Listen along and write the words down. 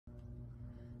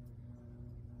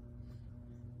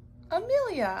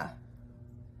Amelia,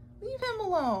 leave him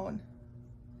alone.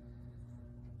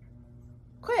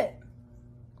 Quit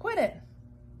it,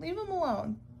 leave him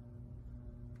alone.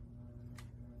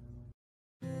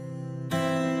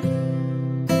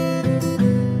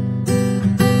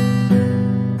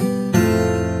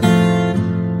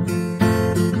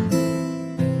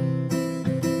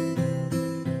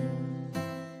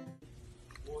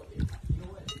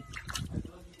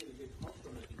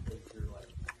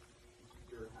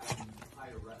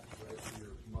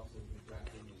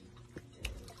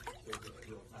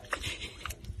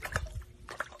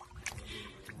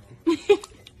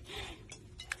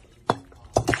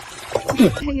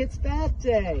 Hey, it's bath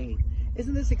day.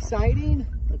 Isn't this exciting?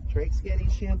 Look, Drake's getting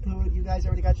shampooed. You guys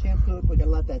already got shampooed. We gotta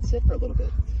let that sit for a little bit.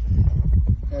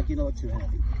 Eric, you don't look too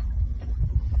happy.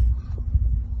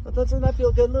 But doesn't that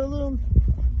feel good, Lulu?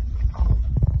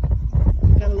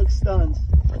 You kind of look stunned.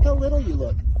 Look how little you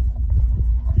look.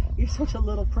 You're such a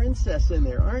little princess in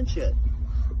there, aren't you?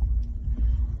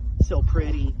 So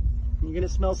pretty. You're gonna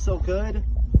smell so good.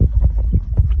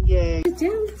 Yay.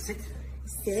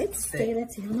 Sit. Stay.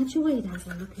 Let's see how much you weigh,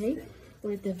 Aslan. Okay.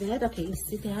 With the vet. Okay, you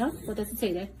sit down. What does it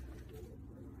say there?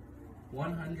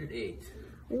 108.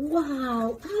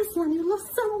 Wow, Aslan, you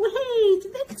lost some weight.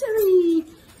 Victory!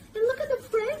 And look at the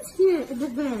friends here at the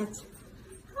vet.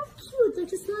 How cute. They're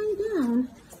just lying down.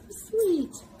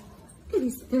 Sweet. Look at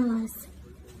these fellas.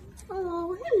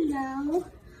 Oh, hello.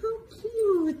 How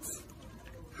cute.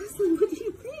 Aslan, what do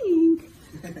you think?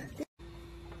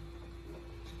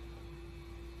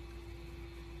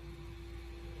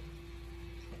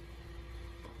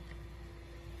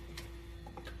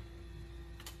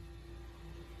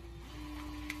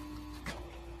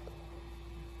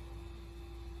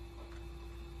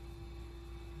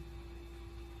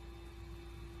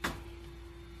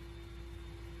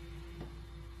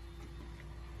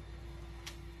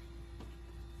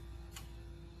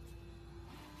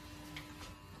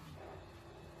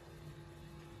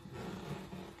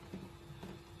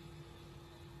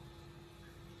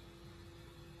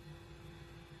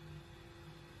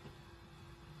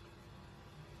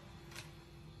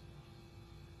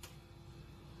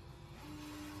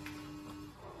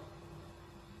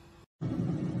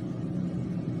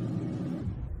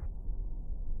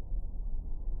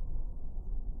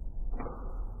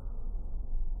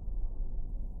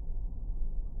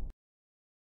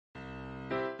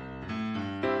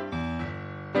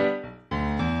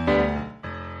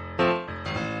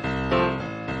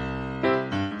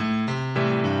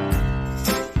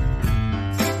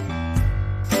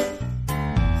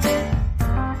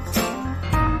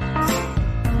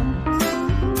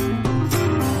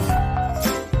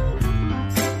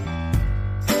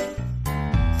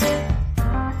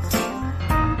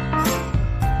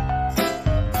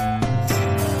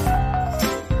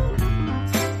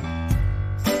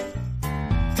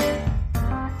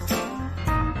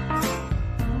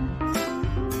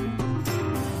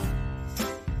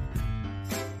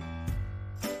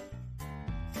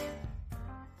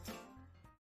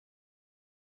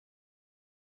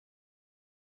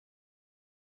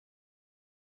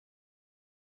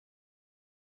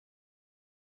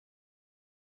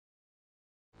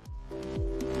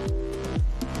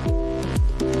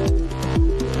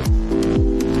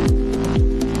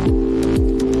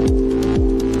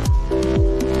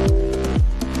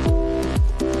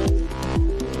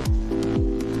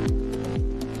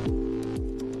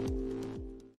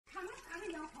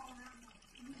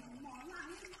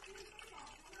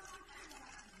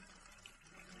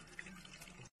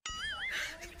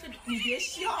你别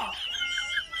笑。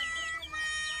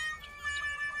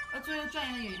最后赚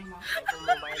一个原因吗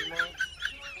mobile में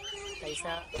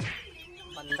कैसा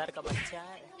बंदर का बच्चा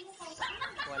है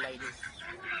वाला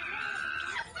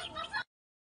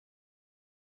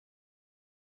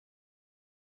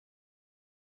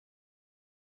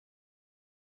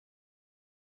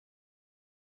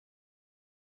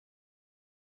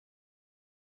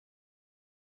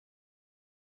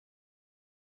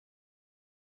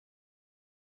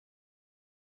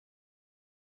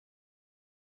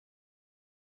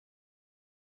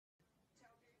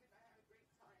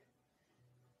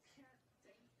Can't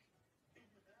thank enough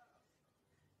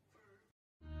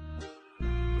for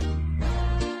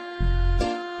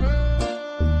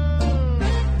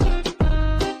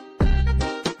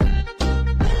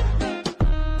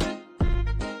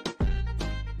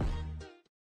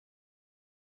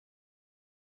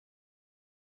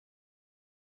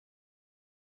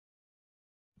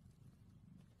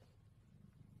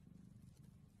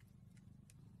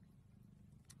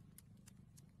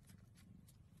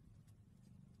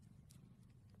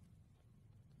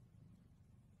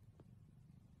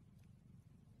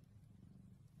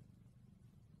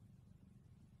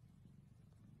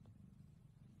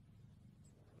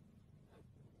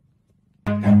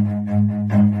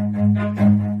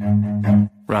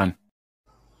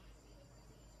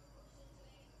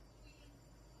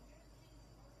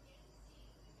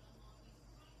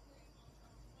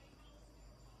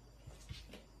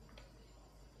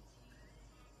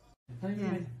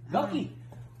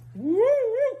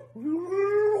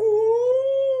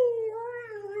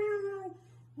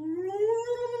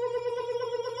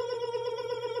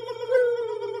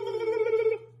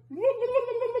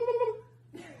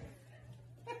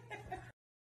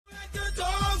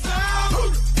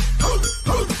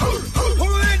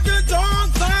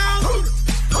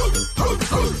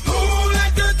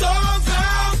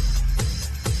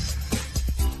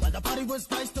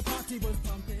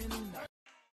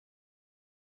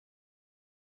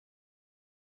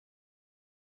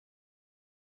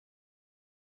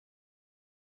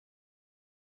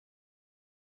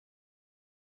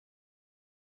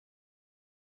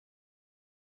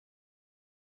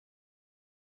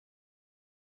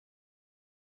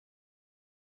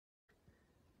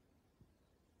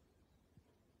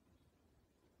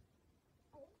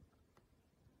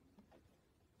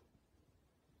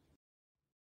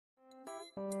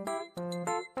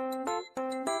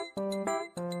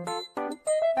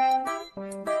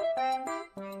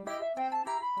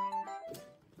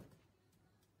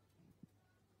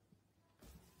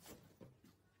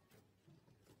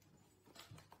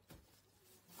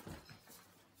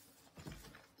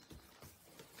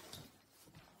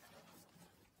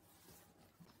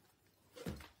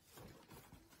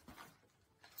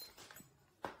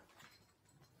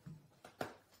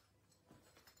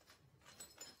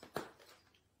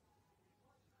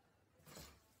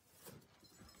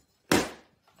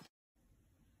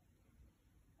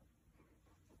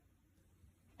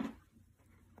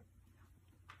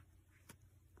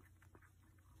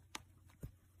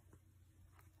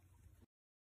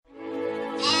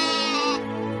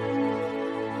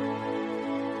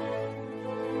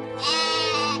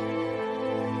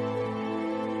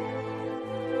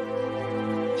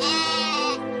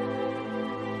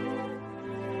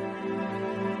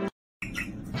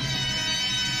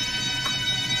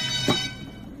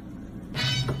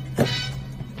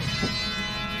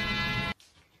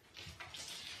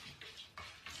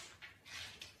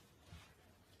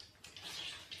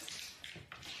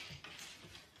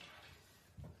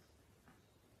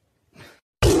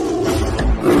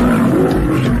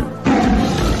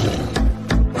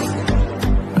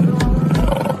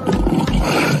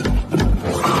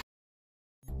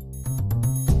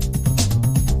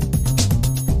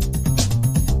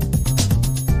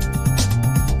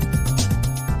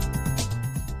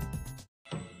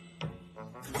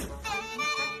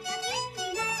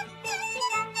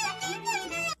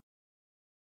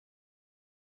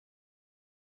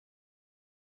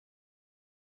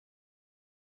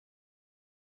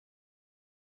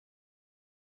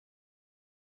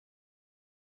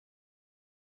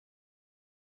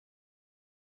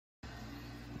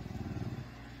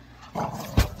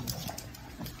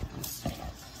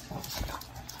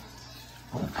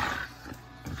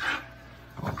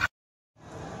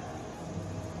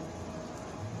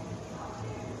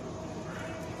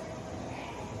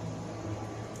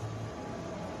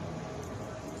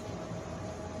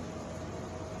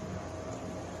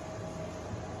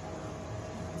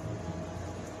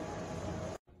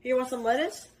You want some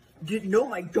lettuce? Didn't know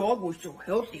my dog was so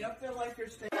healthy. I feel like you're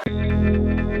staying.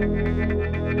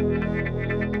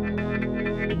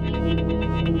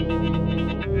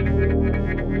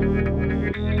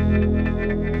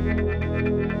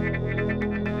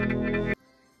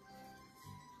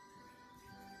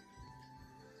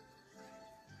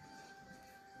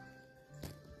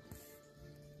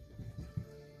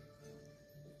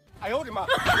 I owed him up.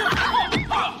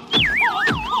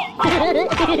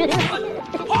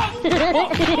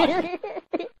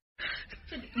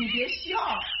 你别笑。